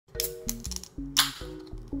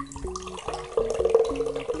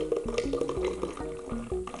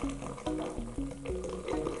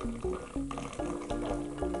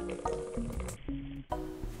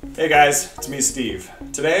Hey guys, it's me Steve.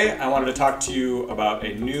 Today I wanted to talk to you about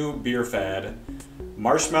a new beer fad,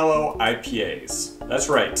 Marshmallow IPAs. That's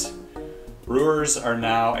right, brewers are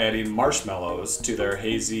now adding marshmallows to their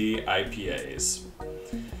hazy IPAs.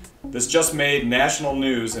 This just made national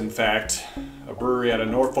news. In fact, a brewery out of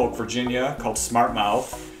Norfolk, Virginia called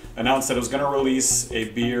Smartmouth announced that it was going to release a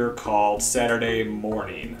beer called Saturday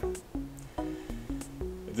Morning.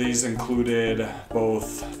 These included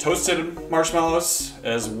both toasted marshmallows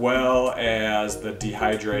as well as the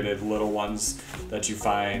dehydrated little ones that you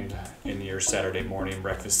find in your Saturday morning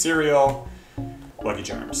breakfast cereal, Lucky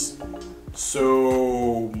Charms.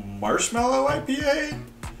 So, Marshmallow IPA?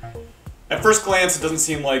 At first glance, it doesn't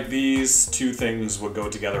seem like these two things would go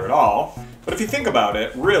together at all. But if you think about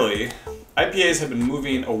it, really, IPAs have been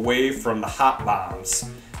moving away from the hop bombs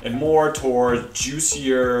and more toward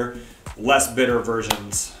juicier, less bitter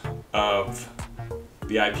versions of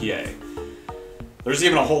the IPA. There's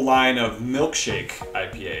even a whole line of milkshake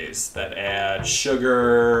IPAs that add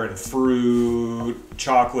sugar and fruit,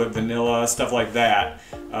 chocolate, vanilla, stuff like that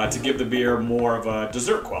to give the beer more of a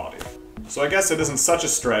dessert quality. So I guess it isn't such a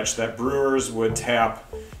stretch that brewers would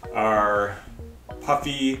tap our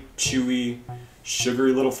puffy, chewy,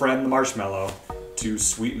 sugary little friend, the marshmallow, to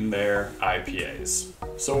sweeten their IPAs.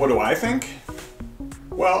 So what do I think?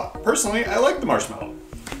 Well, personally, I like the marshmallow.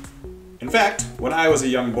 In fact, when I was a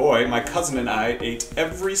young boy, my cousin and I ate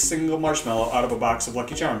every single marshmallow out of a box of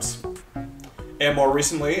Lucky Charms. And more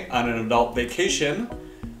recently, on an adult vacation,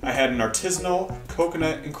 I had an artisanal,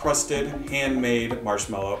 coconut-encrusted, handmade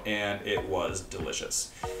marshmallow, and it was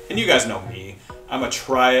delicious. And you guys know me, I'm a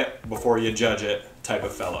try it before you judge it type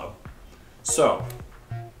of fellow. So,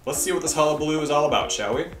 let's see what this hullabaloo is all about,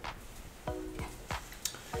 shall we?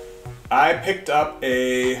 I picked up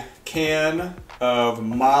a can of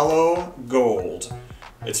Mallow Gold.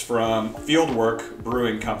 It's from Fieldwork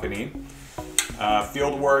Brewing Company.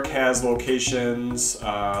 Fieldwork has locations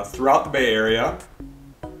throughout the Bay Area.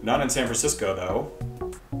 None in San Francisco though.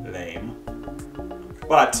 Lame.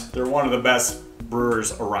 But they're one of the best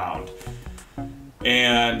brewers around.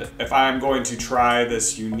 And if I'm going to try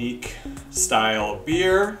this unique style of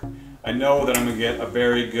beer, I know that I'm going to get a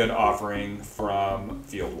very good offering from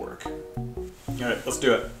Fieldwork. Alright, let's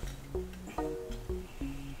do it.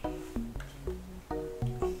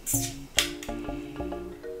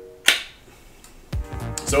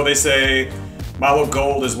 So they say Mallow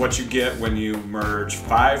Gold is what you get when you merge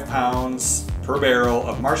 5 pounds per barrel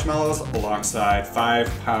of marshmallows alongside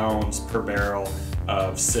 5 pounds per barrel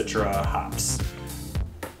of Citra hops.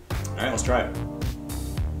 Alright, let's try it.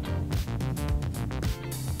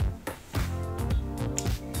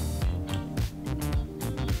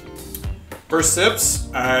 First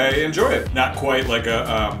sips, I enjoy it. Not quite like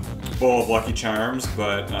a bowl of Lucky Charms,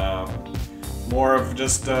 but more of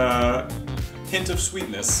just a hint of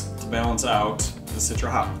sweetness to balance out the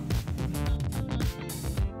Citra hop.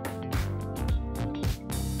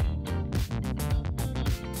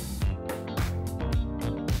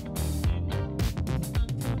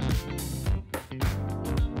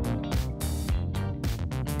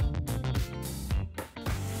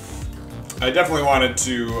 I definitely wanted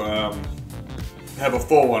to have a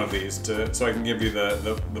full one of these so I can give you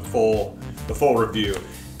the full review.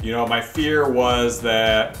 You know, my fear was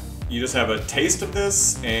that you just have a taste of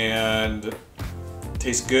this and it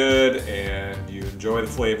tastes good and you enjoy the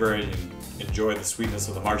flavor and you enjoy the sweetness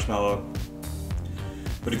of the marshmallow.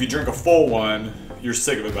 But if you drink a full one, you're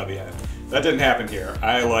sick of it by the end. That didn't happen here.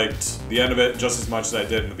 I liked the end of it just as much as I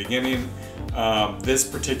did in the beginning. This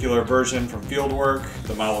particular version from Fieldwork,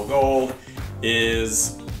 the Mallow Gold,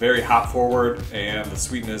 is very hop forward and the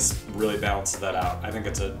sweetness really balances that out. I think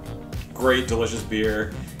it's a great, delicious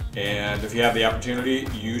beer, and if you have the opportunity,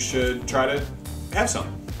 you should try to have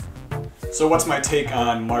some. So what's my take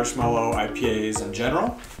on Marshmallow IPAs in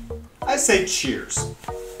general? I say cheers.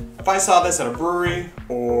 If I saw this at a brewery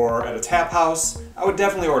or at a tap house, I would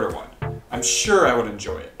definitely order one. I'm sure I would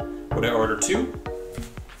enjoy it. Would I order 2?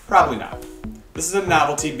 Probably not. This is a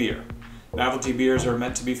novelty beer. Novelty beers are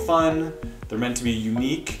meant to be fun, they're meant to be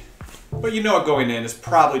unique, but you know it going in is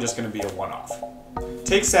probably just going to be a one-off.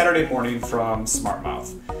 Take Saturday Morning from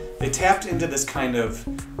Smartmouth. They tapped into this kind of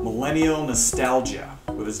millennial nostalgia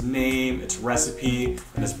with its name, its recipe,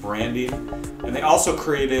 and its branding, and they also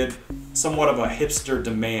created somewhat of a hipster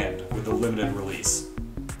demand with the limited release.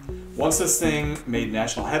 Once this thing made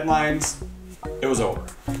national headlines, it was over.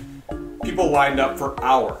 People lined up for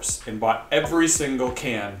hours and bought every single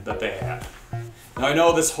can that they had. Now I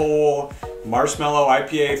know this whole Marshmallow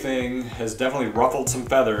IPA thing has definitely ruffled some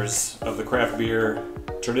feathers of the craft beer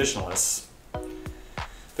traditionalists.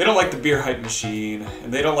 they don't like the beer hype machine,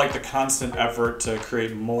 and they don't like the constant effort to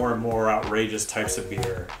create more and more outrageous types of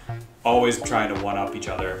beer, always trying to one-up each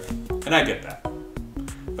other, and I get that.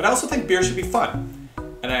 But I also think beer should be fun,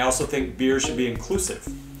 and I also think beer should be inclusive.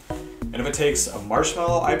 And if it takes a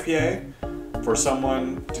Marshmallow IPA for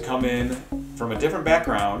someone to come in from a different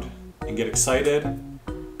background and get excited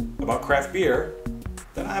about craft beer,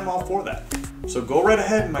 then I'm all for that. So go right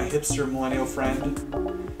ahead, my hipster millennial friend.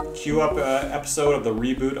 Cue up an episode of the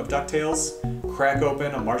reboot of DuckTales, crack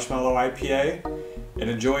open a Marshmallow IPA, and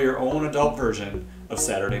enjoy your own adult version of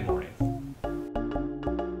Saturday morning.